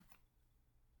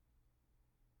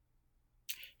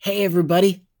Hey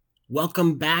everybody,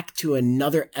 welcome back to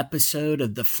another episode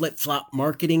of the Flip Flop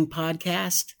Marketing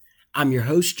Podcast. I'm your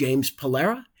host, James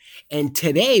Polera, and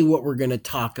today what we're going to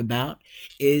talk about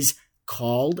is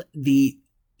called the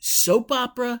soap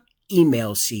opera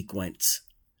email sequence.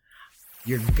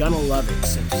 You're going to love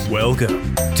it.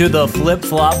 Welcome to the Flip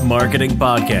Flop Marketing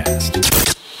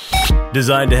Podcast,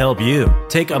 designed to help you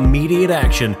take immediate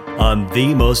action on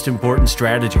the most important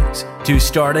strategies to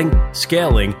starting,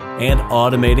 scaling, and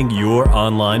automating your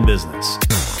online business.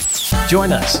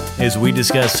 Join us as we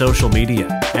discuss social media,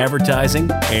 advertising,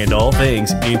 and all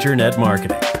things internet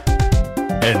marketing.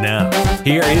 And now,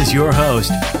 here is your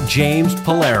host, James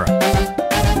Polera.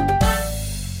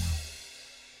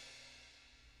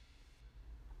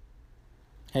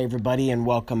 Hey everybody, and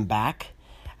welcome back.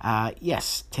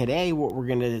 Today what we're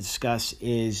going to discuss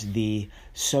is the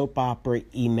soap opera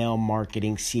email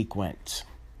marketing sequence.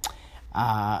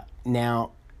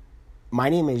 Now, my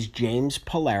name is James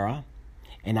Polera,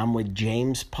 and I'm with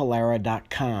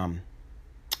jamespolera.com.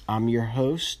 I'm your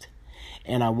host,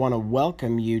 and I want to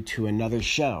welcome you to another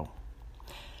show.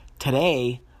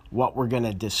 Today, what we're going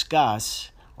to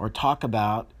discuss or talk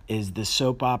about is the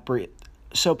soap opera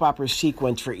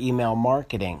sequence for email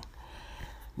marketing.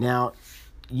 Now,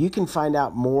 you can find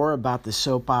out more about the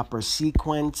soap opera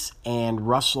sequence and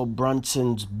Russell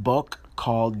Brunson's book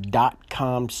called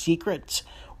 .com Secrets,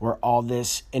 where all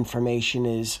this information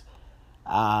is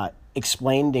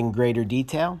explained in greater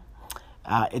detail.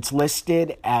 It's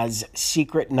listed as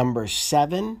secret number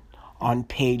 7 on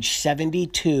page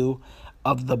 72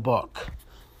 of the book.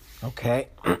 Okay,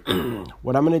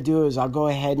 what I'm going to do is I'll go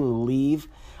ahead and leave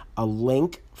a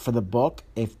link for the book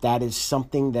if that is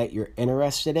something that you're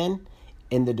interested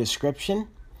in the description.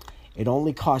 It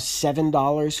only costs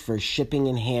 $7 for shipping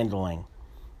and handling.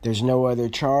 There's no other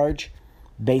charge.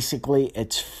 Basically,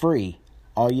 it's free.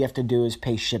 All you have to do is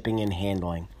pay shipping and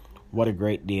handling. What a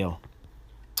great deal.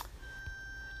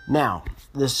 Now,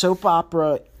 the soap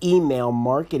opera email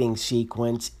marketing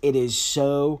sequence, it is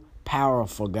so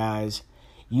powerful, guys.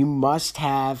 You must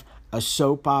have a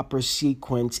soap opera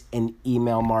sequence in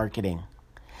email marketing.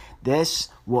 This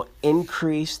will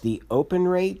increase the open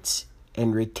rates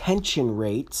and retention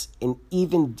rates and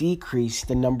even decrease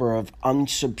the number of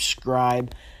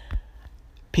unsubscribed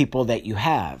people that you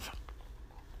have.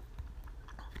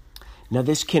 Now,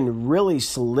 this can really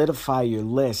solidify your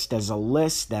list as a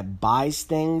list that buys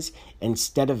things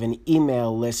instead of an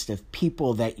email list of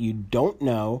people that you don't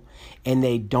know and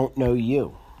they don't know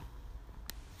you.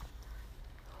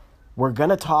 We're going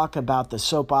to talk about the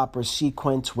soap opera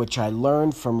sequence, which I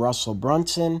learned from Russell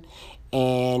Brunson,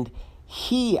 and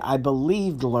he, I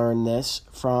believe, learned this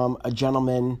from a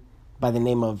gentleman by the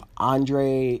name of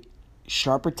Andre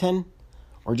Sharperton,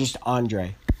 or just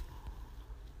Andre.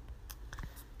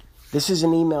 This is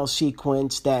an email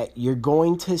sequence that you're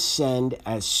going to send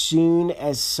as soon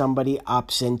as somebody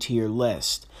opts into your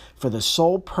list for the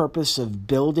sole purpose of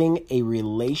building a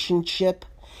relationship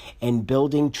and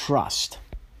building trust.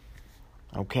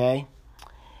 Okay?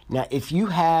 Now, if you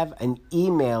have an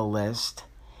email list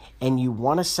and you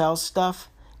want to sell stuff,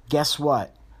 guess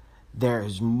what? They're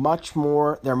much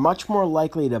more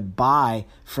likely to buy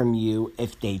from you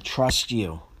if they trust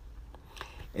you.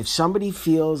 If somebody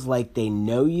feels like they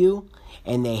know you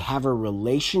and they have a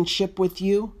relationship with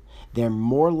you, they're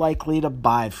more likely to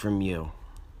buy from you.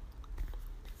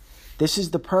 This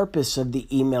is the purpose of the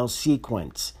email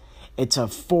sequence. It's a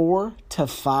 4 to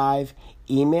 5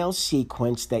 email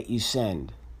sequence that you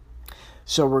send.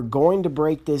 So we're going to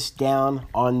break this down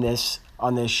on this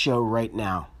show right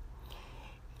now.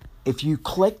 If you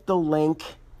click the link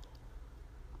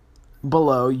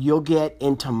below, you'll get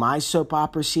into my soap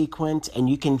opera sequence and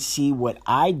you can see what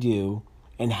I do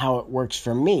and how it works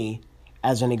for me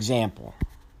as an example.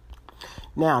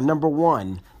 Now, number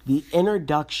 1, the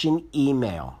introduction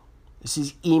email. This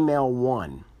is email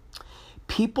 1.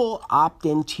 People opt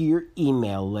into your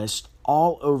email list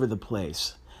all over the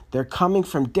place. They're coming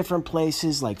from different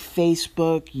places like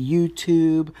Facebook,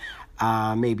 YouTube,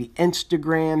 maybe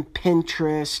Instagram,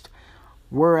 Pinterest,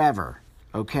 wherever,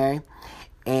 okay?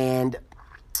 And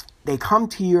they come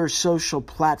to your social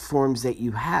platforms that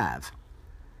you have,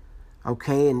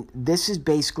 okay? And this is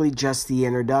basically just the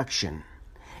introduction.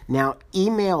 Now,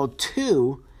 email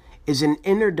 2 is an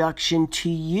introduction to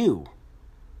you.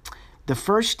 The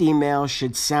first email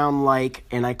should sound like,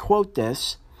 and I quote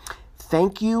this,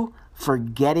 "Thank you for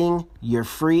getting your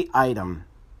free item.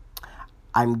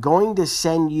 I'm going to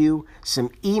send you some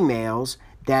emails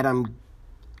that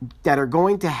are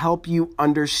going to help you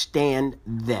understand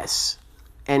this,"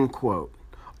 end quote,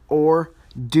 or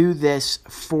 "do this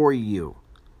for you,"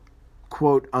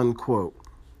 quote unquote.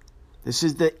 This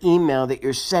is the email that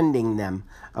you're sending them,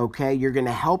 okay? You're going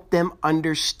to help them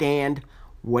understand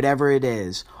whatever it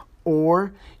is,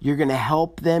 or you're going to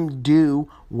help them do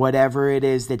whatever it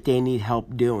is that they need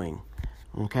help doing,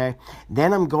 okay?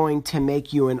 Then I'm going to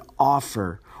make you an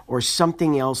offer or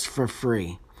something else for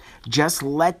free. Just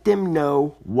let them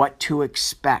know what to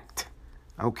expect,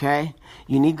 okay?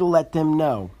 You need to let them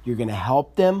know you're going to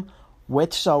help them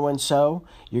with so-and-so,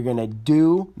 you're going to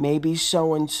do maybe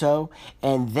so-and-so,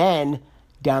 and then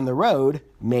down the road,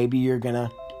 maybe you're going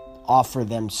to offer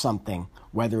them something,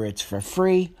 whether it's for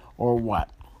free or what.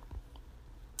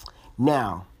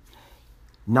 Now,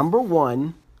 number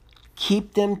 1,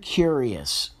 keep them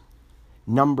curious.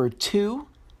 Number 2,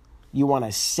 you want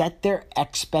to set their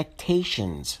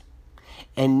expectations.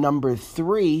 And number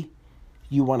 3,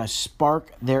 you want to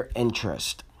spark their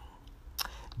interest.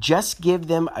 Just give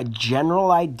them a general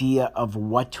idea of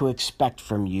what to expect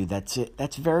from you. That's it.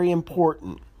 That's very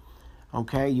important.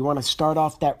 Okay? You want to start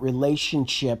off that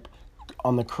relationship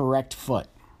on the correct foot.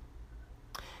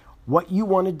 What you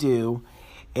want to do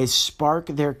is spark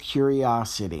their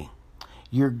curiosity.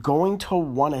 You're going to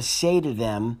want to say to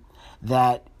them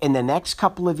that in the next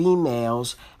couple of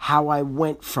emails, how I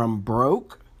went from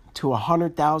broke to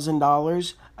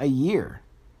 $100,000 a year,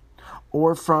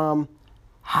 or from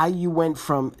how you went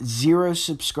from 0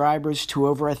 subscribers to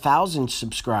over 1,000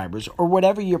 subscribers, or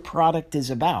whatever your product is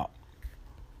about.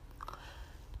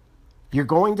 You're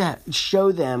going to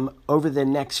show them over the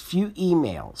next few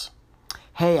emails,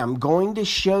 hey, I'm going to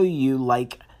show you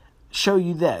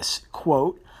this,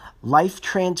 quote,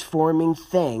 life-transforming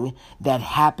thing that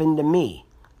happened to me.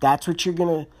 That's what you're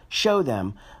going to show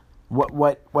them,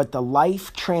 what the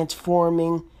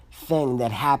life-transforming thing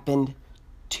that happened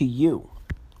to you.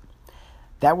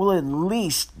 That will at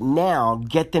least now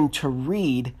get them to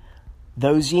read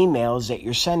those emails that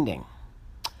you're sending.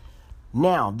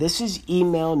 Now, this is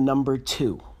email number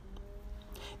 2.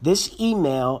 This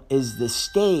email is the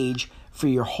stage for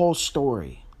your whole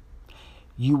story.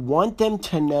 You want them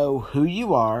to know who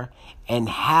you are and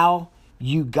how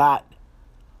you got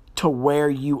to where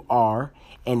you are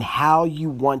and how you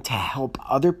want to help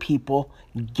other people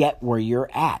get where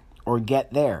you're at or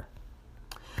get there.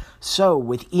 So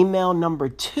with email number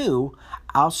 2,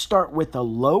 I'll start with a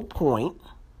low point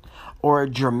or a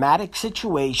dramatic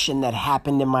situation that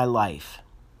happened in my life.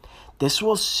 This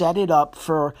will set it up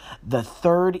for the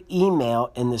 3rd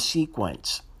email in the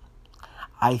sequence.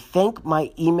 I think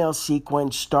my email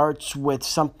sequence starts with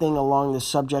something along the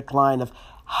subject line of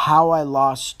how I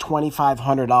lost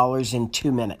 $2,500 in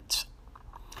 2 minutes.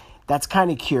 That's kind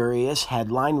of curious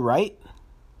headline, right?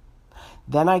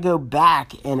 Then I go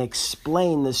back and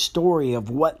explain the story of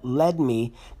what led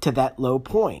me to that low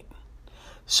point.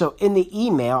 So in the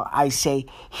email, I say,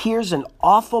 here's an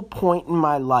awful point in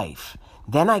my life.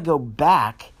 Then I go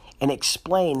back and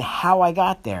explain how I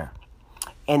got there.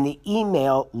 And the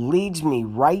email leads me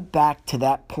right back to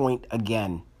that point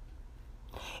again.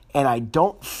 And I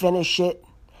don't finish it.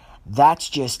 That's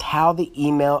just how the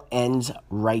email ends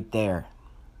right there.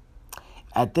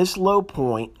 At this low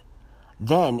point,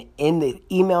 then in the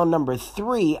email number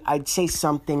 3, I'd say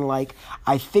something like,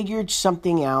 I figured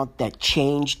something out that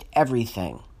changed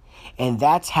everything. And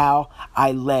that's how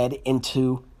I led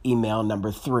into email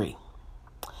number 3.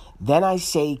 Then I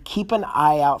say, keep an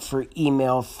eye out for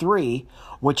email 3,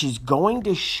 which is going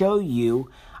to show you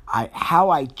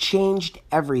how I changed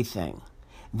everything.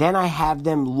 Then I have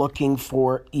them looking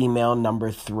for email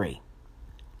number 3.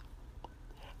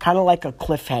 Kind of like a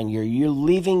cliffhanger. You're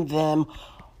leaving them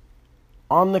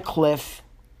on the cliff,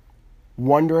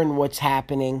 wondering what's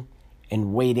happening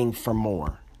and waiting for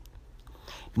more.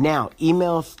 Now,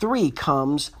 email 3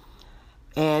 comes,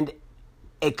 and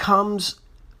it comes.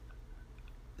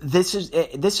 This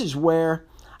is where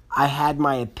I had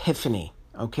my epiphany.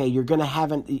 Okay, you're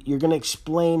gonna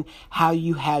explain how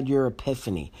you had your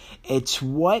epiphany. It's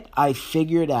what I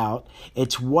figured out.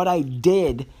 It's what I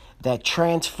did that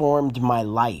transformed my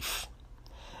life.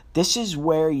 This is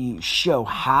where you show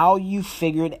how you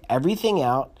figured everything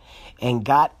out and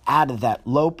got out of that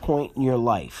low point in your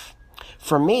life.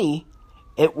 For me,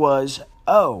 it was,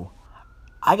 I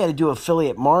got to do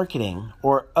affiliate marketing,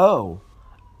 or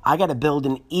I got to build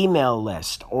an email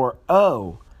list, or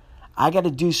I got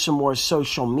to do some more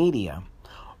social media.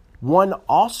 One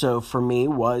also for me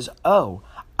was,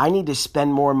 I need to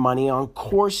spend more money on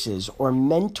courses or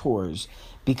mentors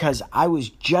because I was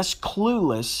just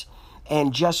clueless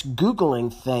and just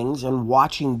Googling things and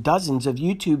watching dozens of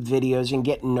YouTube videos and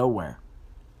getting nowhere.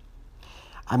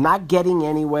 I'm not getting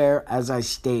anywhere, as I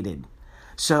stated.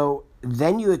 So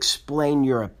then you explain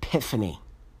your epiphany,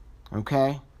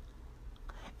 okay?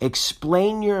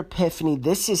 Explain your epiphany.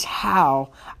 This is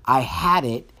how I had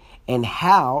it and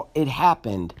how it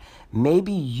happened.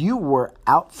 Maybe you were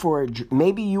out for a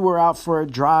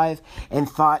drive and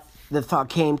the thought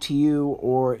came to you,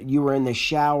 or you were in the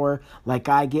shower like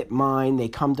I get mine. They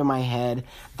come to my head.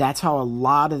 That's how a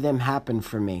lot of them happen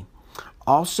for me.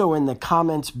 Also, in the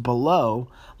comments below,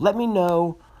 let me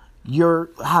know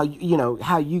how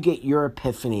you get your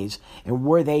epiphanies and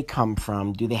where they come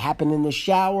from. Do they happen in the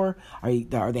shower?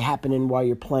 Are they happening while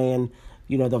you're playing,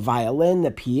 the violin,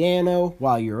 the piano,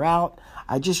 while you're out?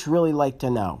 I just really like to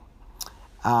know.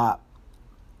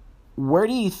 Where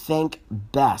do you think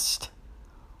best,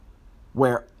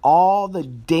 where all the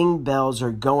ding bells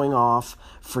are going off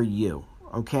for you?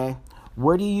 Okay,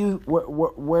 where do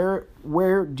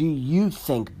you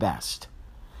think best?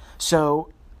 So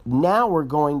now we're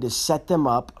going to set them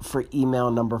up for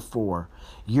email number 4.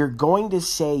 You're going to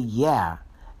say, yeah,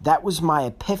 that was my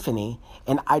epiphany,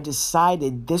 and I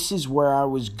decided this is where I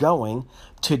was going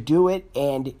to do it,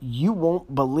 and you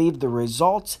won't believe the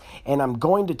results, and I'm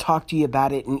going to talk to you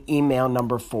about it in email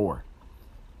number 4.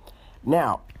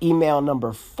 Now, email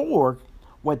number 4,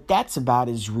 what that's about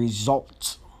is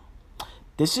results.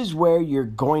 This is where you're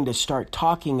going to start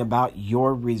talking about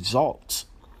your results.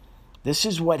 This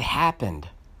is what happened.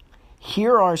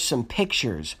 Here are some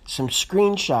pictures, some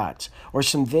screenshots, or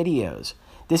some videos.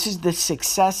 This is the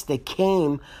success that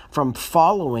came from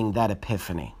following that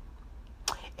epiphany.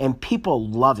 And people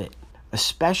love it,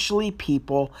 especially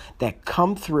people that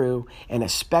come through, and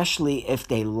especially if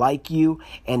they like you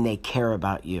and they care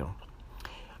about you.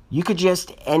 You could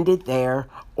just end it there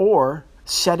or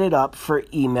set it up for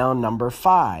email number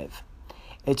 5.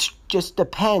 It just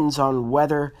depends on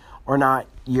whether or not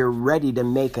you're ready to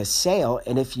make a sale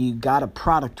and if you got a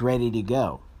product ready to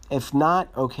go. If not,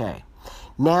 okay.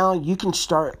 Now you can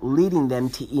start leading them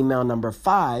to email number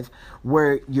 5,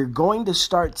 where you're going to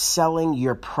start selling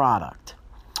your product.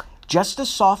 Just a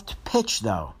soft pitch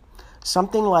though.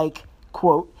 Something like,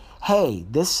 quote, hey,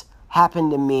 this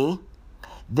happened to me.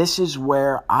 This is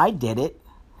where I did it.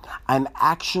 I'm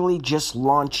actually just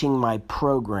launching my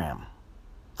program.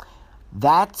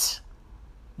 That's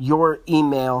your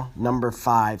email number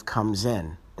 5 comes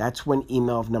in. That's when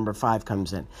email number 5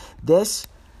 comes in. You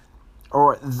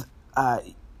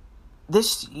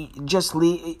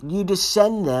just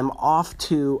send them off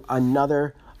to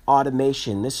another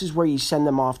automation. This is where you send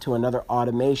them off to another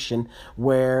automation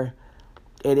where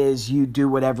it is you do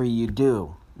whatever you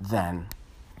do then.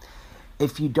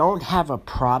 If you don't have a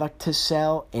product to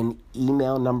sell in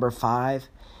email number 5,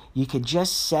 you could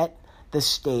just set the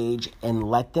stage and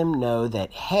let them know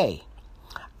that, hey,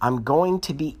 I'm going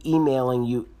to be emailing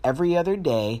you every other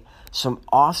day some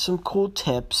awesome cool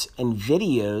tips and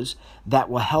videos that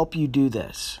will help you do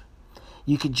this.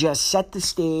 You could just set the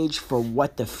stage for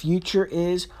what the future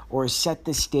is, or set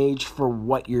the stage for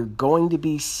what you're going to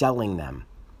be selling them,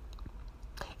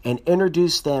 and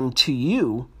introduce them to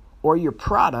you or your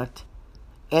product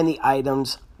and the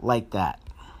items like that.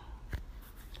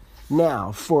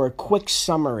 Now, for a quick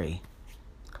summary,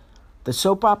 the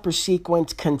soap opera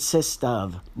sequence consists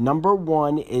of, number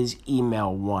 1 is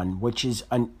email 1, which is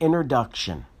an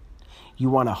introduction. You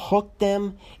want to hook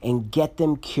them and get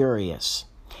them curious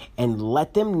and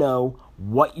let them know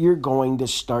what you're going to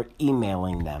start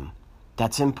emailing them.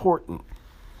 That's important.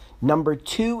 Number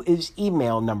 2 is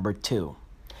email number 2.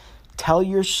 Tell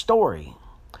your story.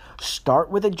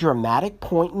 Start with a dramatic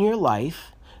point in your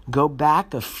life. Go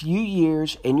back a few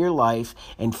years in your life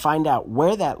and find out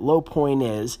where that low point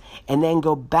is, and then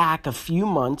go back a few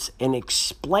months and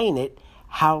explain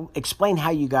how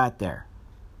you got there.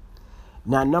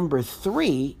 Now, number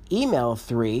 3, email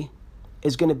 3,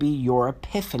 is going to be your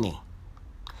epiphany.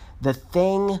 The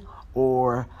thing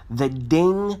or the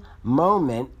ding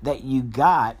moment that you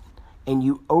got and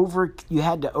you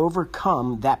had to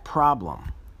overcome that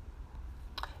problem.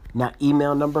 Now,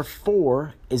 email number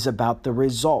 4 is about the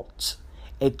results.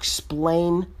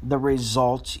 Explain the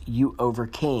results you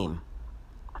overcame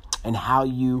and how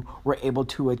you were able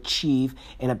to achieve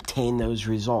and obtain those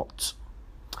results.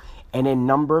 And in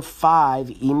number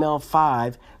 5, email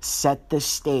 5, set the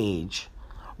stage,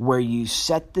 where you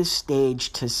set the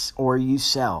stage or you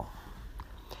sell.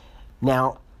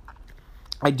 Now,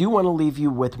 I do want to leave you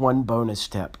with one bonus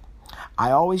tip.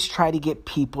 I always try to get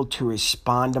people to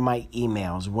respond to my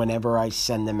emails whenever I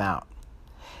send them out.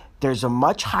 There's a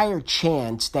much higher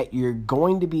chance that you're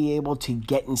going to be able to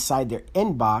get inside their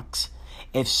inbox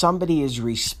if somebody is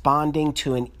responding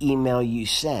to an email you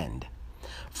send.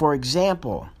 For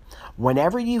example,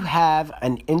 whenever you have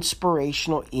an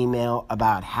inspirational email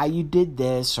about how you did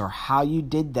this or how you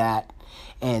did that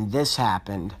and this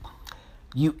happened,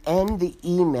 you end the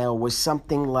email with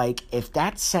something like, if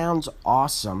that sounds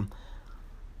awesome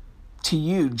to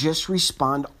you, just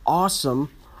respond awesome.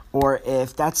 Or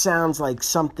if that sounds like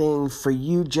something for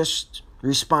you, just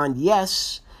respond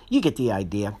yes. You get the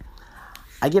idea.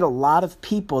 I get a lot of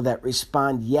people that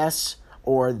respond yes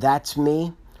or that's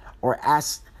me, or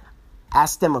ask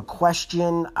them a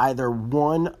question, either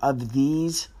one of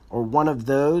these or one of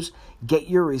those. Get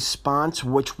your response,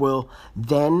 which will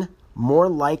then more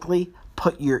likely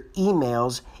put your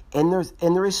emails in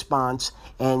the response,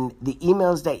 and the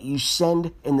emails that you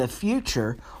send in the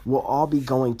future will all be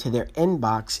going to their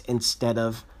inbox instead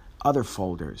of other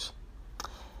folders.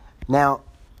 Now,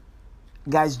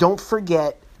 guys, don't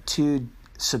forget to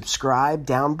subscribe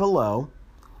down below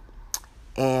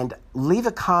and leave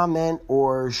a comment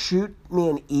or shoot me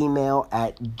an email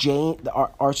at James.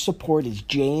 Our support is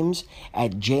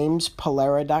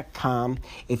james@jamespolera.com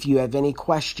if you have any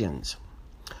questions.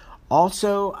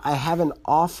 Also, I have an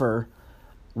offer,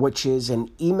 which is an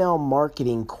email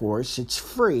marketing course. It's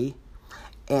free,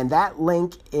 and that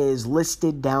link is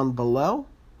listed down below.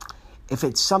 If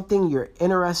it's something you're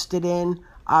interested in,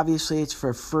 obviously it's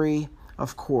for free,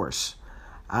 of course.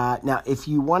 Now, if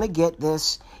you want to get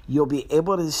this, you'll be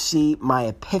able to see my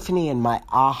epiphany and my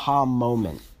aha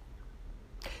moment,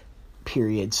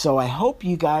 period. So I hope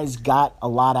you guys got a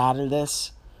lot out of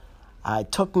this. It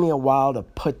took me a while to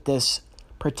put this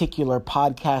particular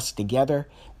podcast together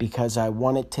because I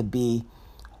want it to be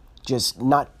just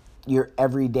not your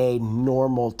everyday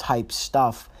normal type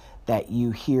stuff that you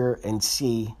hear and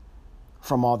see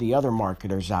from all the other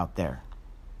marketers out there.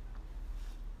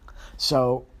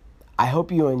 So I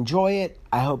hope you enjoy it.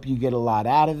 I hope you get a lot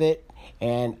out of it.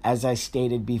 And as I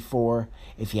stated before,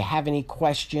 if you have any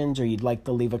questions or you'd like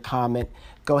to leave a comment,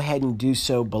 go ahead and do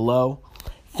so below.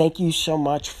 Thank you so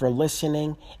much for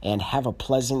listening, and have a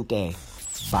pleasant day.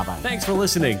 Bye-bye. Thanks for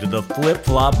listening to the Flip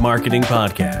Flop Marketing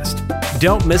Podcast.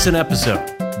 Don't miss an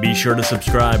episode. Be sure to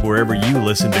subscribe wherever you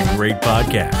listen to great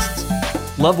podcasts.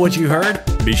 Love what you heard?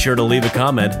 Be sure to leave a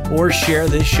comment or share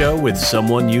this show with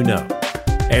someone you know.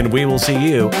 And we will see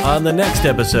you on the next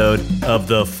episode of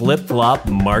the Flip Flop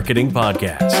Marketing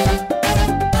Podcast.